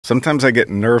Sometimes I get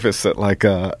nervous that, like,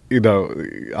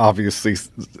 obviously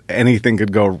anything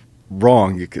could go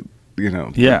wrong. You could,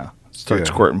 Yeah. Start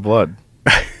squirting blood.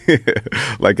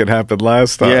 like it happened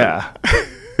last time. Yeah.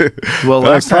 Well,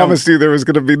 I promised you there was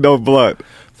going to be no blood.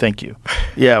 Thank you.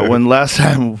 Yeah, when last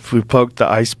time we poked the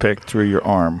ice pick through your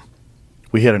arm,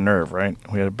 we hit a nerve, right?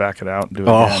 We had to back it out and do it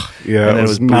again. Yeah, and it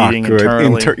was bleeding not good.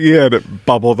 internally. And it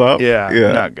bubbled up.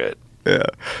 Yeah, not good. Yeah,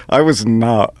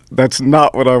 that's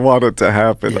not what I wanted to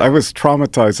happen. Yeah. I was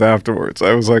traumatized afterwards.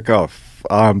 I was like,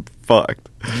 I'm fucked.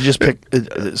 You just pick.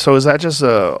 So is that just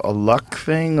a luck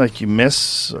thing? Like you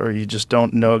miss, or you just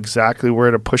don't know exactly where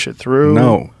to push it through?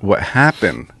 No, what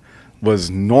happened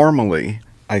was normally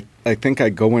I think I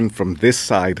go in from this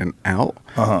side and out,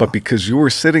 but because you were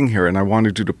sitting here and I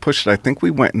wanted you to push it, I think we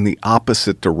went in the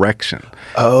opposite direction.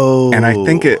 Oh. And I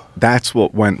think that's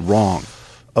what went wrong.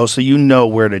 Oh, so you know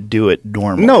where to do it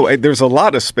normally. No, there's a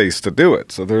lot of space to do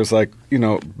it. So there's like,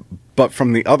 but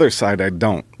from the other side, I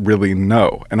don't really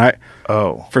know. And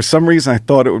for some reason, I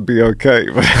thought it would be okay.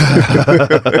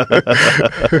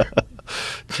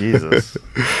 Jesus.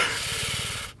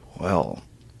 Well,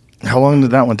 how long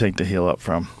did that one take to heal up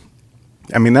from?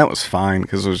 I mean, that was fine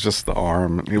because it was just the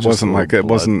arm. It wasn't like it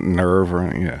wasn't nerve or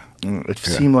anything. Yeah. It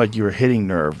seemed like you were hitting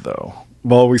nerve, though.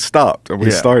 Well, we stopped and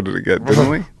we started again, didn't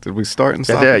we? Did we start and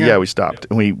stop again? Yeah, we stopped.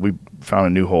 And we found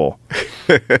a new hole.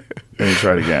 And we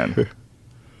tried again.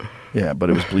 Yeah,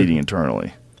 but it was bleeding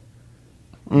internally.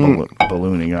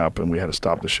 Ballooning up, and we had to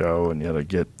stop the show, and you had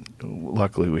to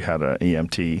luckily we had an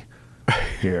EMT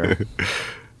here.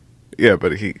 Yeah,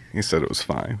 but he said it was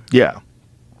fine. Yeah.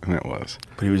 And it was.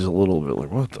 But he was a little bit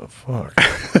like, what the fuck?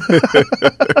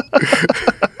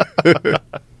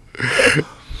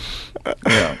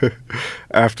 Yeah.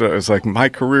 After I was like, my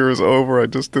career is over. I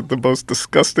just did the most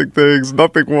disgusting things.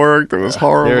 Nothing worked. It was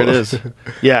horrible. There it is.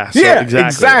 Yeah. So yeah,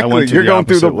 exactly. You're going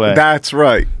through the way. That's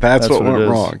right. That's what went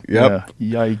wrong. Yep.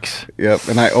 Yeah. Yikes. Yep.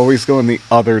 And I always go in the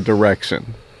other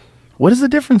direction. What is the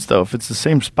difference though if it's the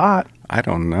same spot? I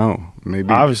don't know. Maybe.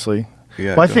 Obviously.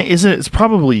 Yeah. Well, I think it's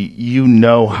probably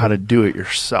how to do it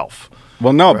yourself.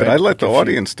 Well, no, but right? I let the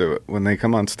audience do it when they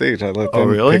come on stage. I let them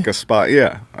really? pick a spot.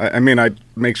 Yeah, I mean, I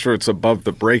make sure it's above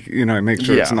the break. I make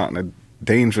sure it's not in a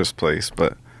dangerous place.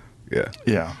 But yeah,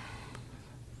 yeah.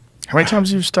 How many times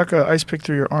have you stuck an ice pick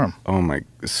through your arm? Oh my,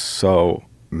 so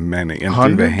many, and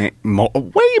 100? through the hand,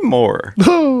 way more.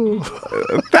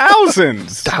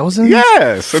 Thousands. Thousands?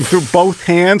 Yes, and through both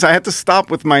hands. I had to stop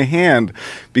with my hand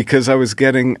because I was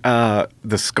getting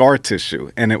the scar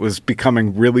tissue, and it was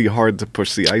becoming really hard to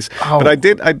push the ice. Oh. But I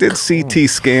did CT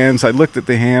scans. I looked at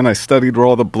the hand. I studied where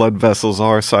all the blood vessels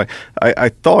are. So I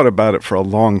thought about it for a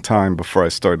long time before I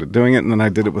started doing it, and then I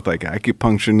did it with like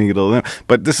acupuncture needle.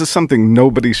 But this is something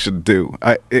nobody should do.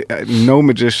 No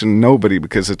magician, nobody,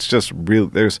 because it's just real.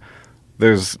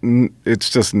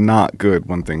 It's just not good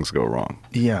when things go wrong.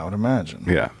 Yeah, I would imagine.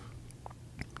 Yeah.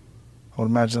 I would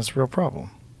imagine that's a real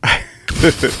problem.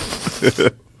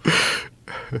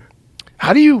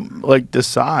 How do you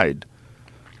decide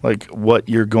what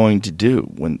you're going to do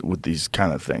with these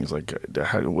kind of things?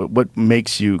 What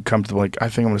makes you comfortable? I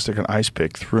think I'm going to stick an ice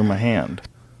pick through my hand.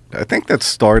 I think that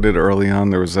started early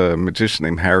on. There was a magician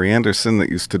named Harry Anderson that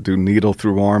used to do needle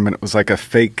through arm, and it was like a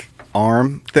fake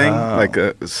arm thing,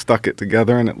 stuck it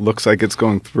together and it looks like it's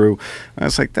going through. And I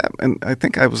was like that, and I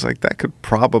think I was like, that could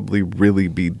probably really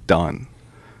be done.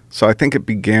 So I think it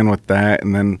began with that,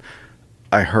 and then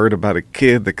I heard about a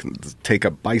kid that can take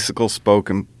a bicycle spoke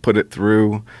and put it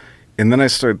through, and then I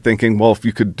started thinking, well, if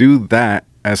you could do that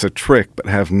as a trick but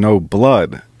have no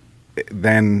blood,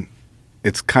 then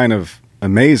it's kind of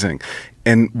amazing.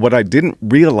 And what I didn't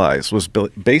realize was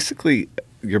basically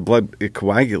your blood, it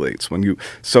coagulates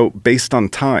based on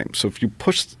time. So if you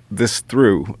push this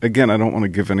through, again, I don't want to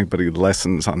give anybody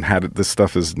lessons on this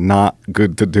stuff is not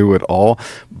good to do at all.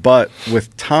 But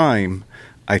with time,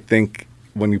 I think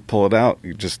when you pull it out,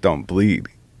 you just don't bleed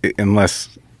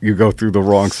unless you go through the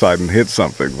wrong side and hit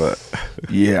something. But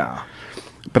yeah.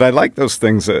 But I like those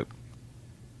things that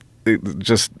it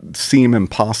just seem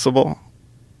impossible,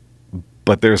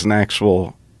 but there's an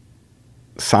actual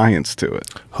science to it.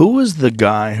 Who was the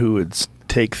guy who would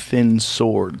take thin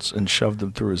swords and shove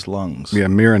them through his lungs? Yeah,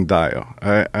 Mirandayo.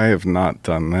 I have not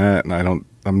done that, and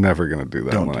I'm never going to do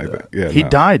that. Don't do that. Yeah, he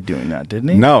died doing that, didn't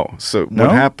he? No. So what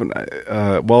happened?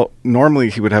 Well, normally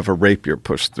he would have a rapier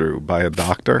pushed through by a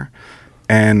doctor,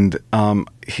 and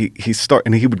he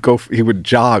would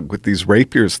jog with these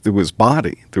rapiers through his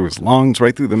body, through his lungs,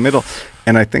 right through the middle.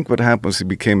 And I think what happened was he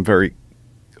became very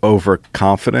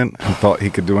overconfident and thought he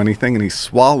could do anything, and he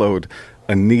swallowed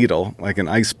a needle, like an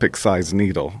ice pick size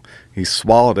needle, he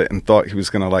swallowed it and thought he was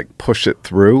going to like push it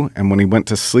through. And when he went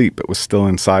to sleep, it was still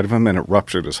inside of him and it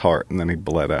ruptured his heart. And then he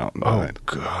bled out and died.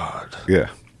 Oh, God. Yeah.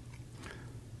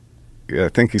 Yeah, I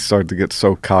think he started to get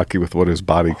so cocky with what his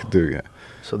body could do. Yeah.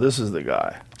 So this is the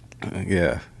guy.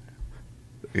 Yeah.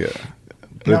 Yeah.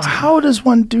 Now, how does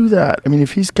one do that? I mean,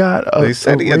 if he's got they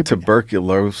said he had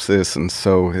tuberculosis, and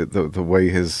so the way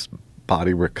his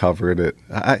body recovered it,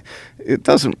 it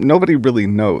doesn't. Nobody really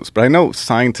knows, but I know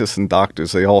scientists and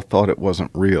doctors. They all thought it wasn't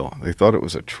real. They thought it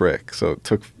was a trick. So it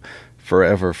took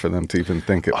forever for them to even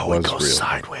think it was real. Oh, it goes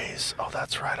sideways. Oh,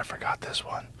 that's right. I forgot this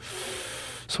one.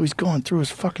 So he's going through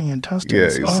his fucking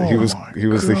intestines. Yeah, he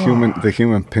was the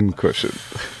human pincushion.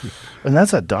 And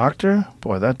that's a doctor?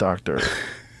 Boy, that doctor.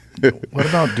 What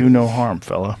about do no harm,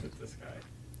 fella?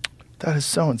 That is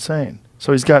so insane.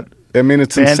 So he's got I mean,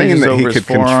 it's insane that he could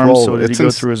control. So did he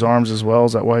go through his arms as well?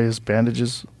 Is that why his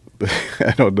bandages?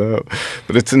 I don't know.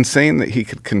 But it's insane that he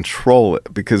could control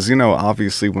it because, you know,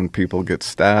 obviously when people get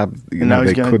stabbed, you know, now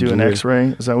he's going to do an X-ray?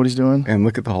 Is that what he's doing? And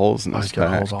look at the holes in his he's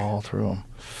got back. holes all through him.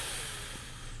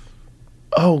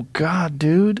 Oh, God,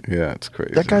 dude. Yeah, it's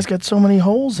crazy. That guy's got so many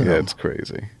holes in him. Yeah, it's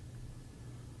crazy.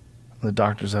 The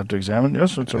doctors have to examine.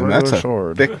 Yes, it's a regular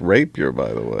sword. Thick rapier,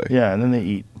 by the way. Yeah, and then they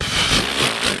eat.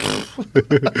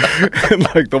 And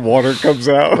like the water comes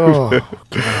out. Oh,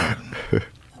 God.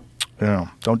 Yeah,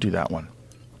 don't do that one.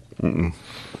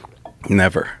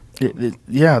 Never.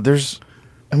 Yeah, there's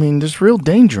real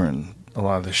danger in a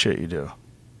lot of the shit you do.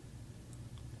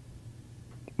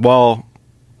 Well,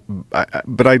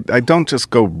 but I don't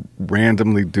just go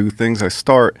randomly do things. I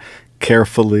start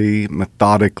carefully,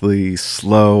 methodically,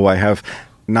 slow. I have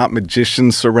not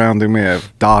magicians surrounding me. I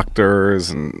have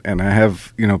doctors and I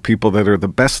have, you know, people that are the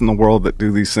best in the world that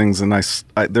do these things. And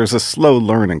there's a slow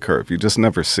learning curve. You just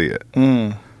never see it.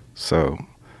 So,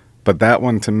 but that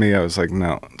one to me, I was like,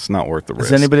 no, it's not worth the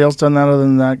risk. Has anybody else done that other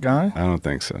than that guy? I don't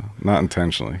think so. Not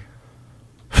intentionally.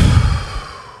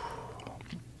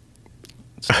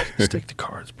 Stick to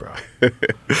cards, bro.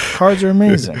 Cards are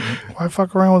amazing. Why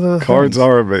fuck around with other Cards things?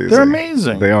 are amazing. They're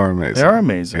amazing. They are amazing. They are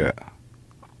amazing. Yeah.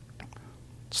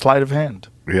 Sleight of hand.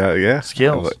 Yeah.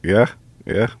 Skills. Yeah.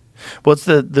 What's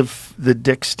the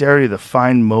dexterity, the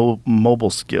fine motor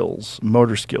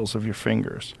skills of your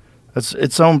fingers?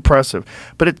 It's so impressive.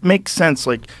 But it makes sense.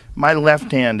 Like, my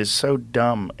left hand is so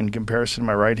dumb in comparison to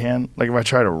my right hand. Like, if I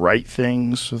try to write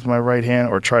things with my right hand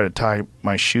or try to tie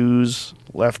my shoes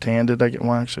left-handed,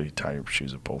 actually tie your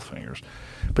shoes with both fingers.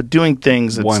 But doing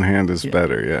things... One hand is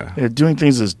better, yeah. Doing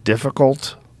things is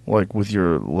difficult, like with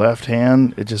your left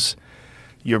hand. It just...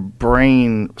 Your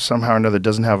brain, somehow or another,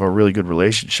 doesn't have a really good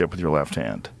relationship with your left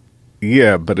hand.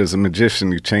 Yeah, but as a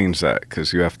magician, you change that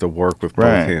because you have to work with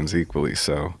both hands equally,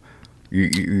 so...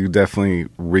 You definitely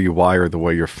rewire the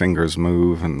way your fingers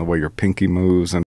move and the way your pinky moves, and